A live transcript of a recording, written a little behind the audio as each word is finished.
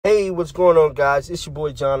Hey, what's going on, guys? It's your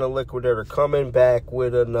boy John the Liquidator coming back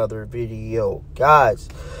with another video. Guys,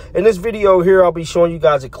 in this video here, I'll be showing you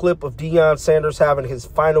guys a clip of Deion Sanders having his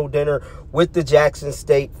final dinner with the Jackson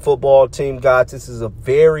State football team. Guys, this is a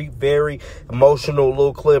very, very emotional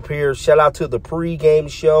little clip here. Shout out to the pregame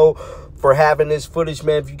show for having this footage,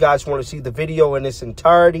 man. If you guys want to see the video in its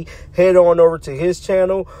entirety, head on over to his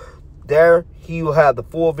channel. There, he will have the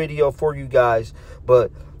full video for you guys.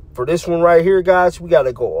 But for this one right here, guys, we got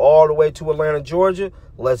to go all the way to Atlanta, Georgia.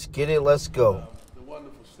 Let's get it. Let's go. The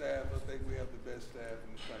wonderful staff. I think we have the best staff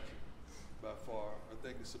in the country by far. I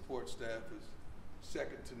think the support staff is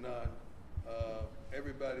second to none.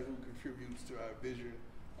 Everybody who contributes to our vision,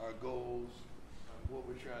 our goals, what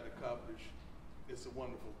we're trying to accomplish, it's a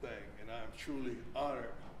wonderful thing. And I'm truly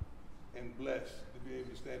honored and blessed to be able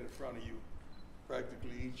to stand in front of you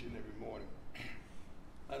practically each and every morning.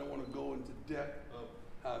 I don't want to go into depth of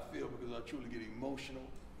how I feel because I truly get emotional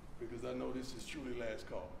because I know this is truly last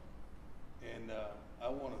call. And I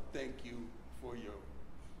want to thank you for your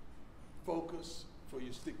focus, for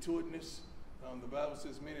your stick-to-itness. The Bible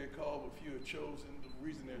says many are called, but few are chosen. The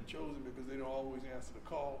reason they're chosen because they don't always answer the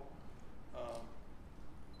call.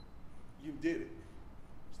 You did it.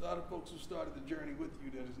 There's a lot of folks who started the journey with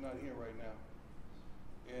you that is not here right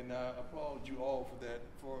now. And I applaud you all for that,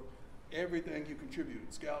 for everything you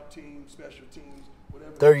contributed. Scout team, special teams,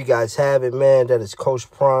 whatever. There you guys have it, man. That is Coach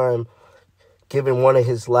Prime giving one of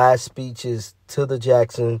his last speeches to the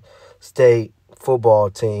Jackson State football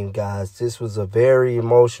team, guys. This was a very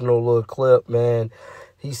emotional little clip, man.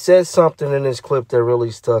 He said something in this clip that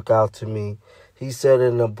really stuck out to me. He said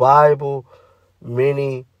in the Bible,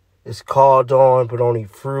 many is called on, but only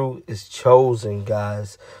fruit is chosen,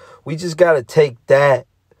 guys. We just got to take that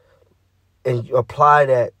and apply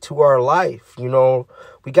that to our life. You know,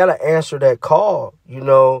 we got to answer that call. You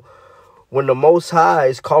know, when the Most High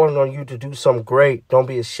is calling on you to do something great, don't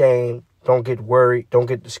be ashamed. Don't get worried. Don't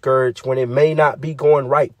get discouraged when it may not be going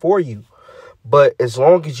right for you. But as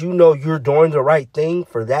long as you know you're doing the right thing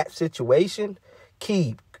for that situation,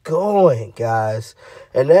 keep going, guys.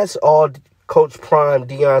 And that's all Coach Prime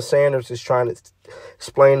Deion Sanders is trying to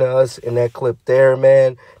explain to us in that clip there,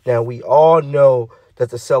 man. Now, we all know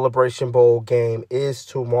that the Celebration Bowl game is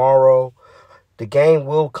tomorrow. The game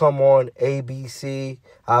will come on ABC.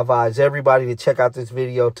 I advise everybody to check out this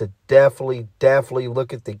video to definitely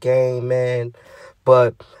look at the game, man.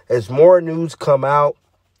 But as more news come out,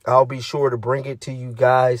 I'll be sure to bring it to you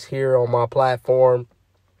guys here on my platform.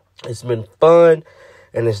 It's been fun,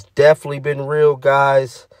 and it's definitely been real,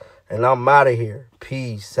 guys. And I'm out of here.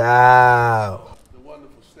 Peace out. The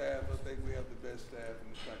wonderful staff. I think we have the best staff in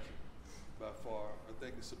the country by far. I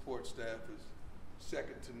think the support staff is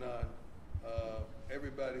second to none.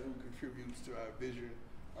 Everybody who contributes to our vision,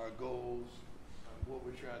 our goals, what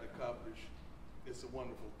we're trying to accomplish, it's a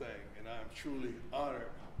wonderful thing. And I'm truly honored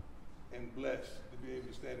and blessed to be able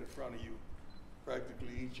to stand in front of you practically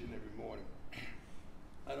each and every morning.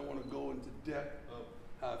 I don't want to go into depth of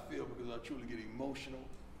how I feel because I truly get emotional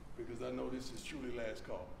because I know this is truly last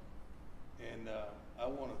call. And I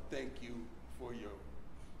want to thank you for your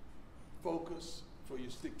focus, for your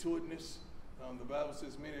stick-to-itness. The Bible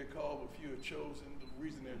says many are called, but few are chosen. The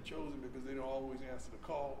reason they're chosen because they don't always answer the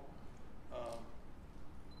call.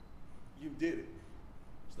 You did it.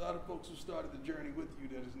 There's a lot of folks who started the journey with you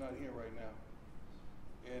that is not here right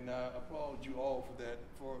now. And I applaud you all for that,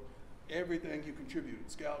 for everything you contributed.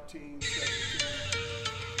 Scout team, special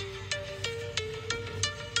team.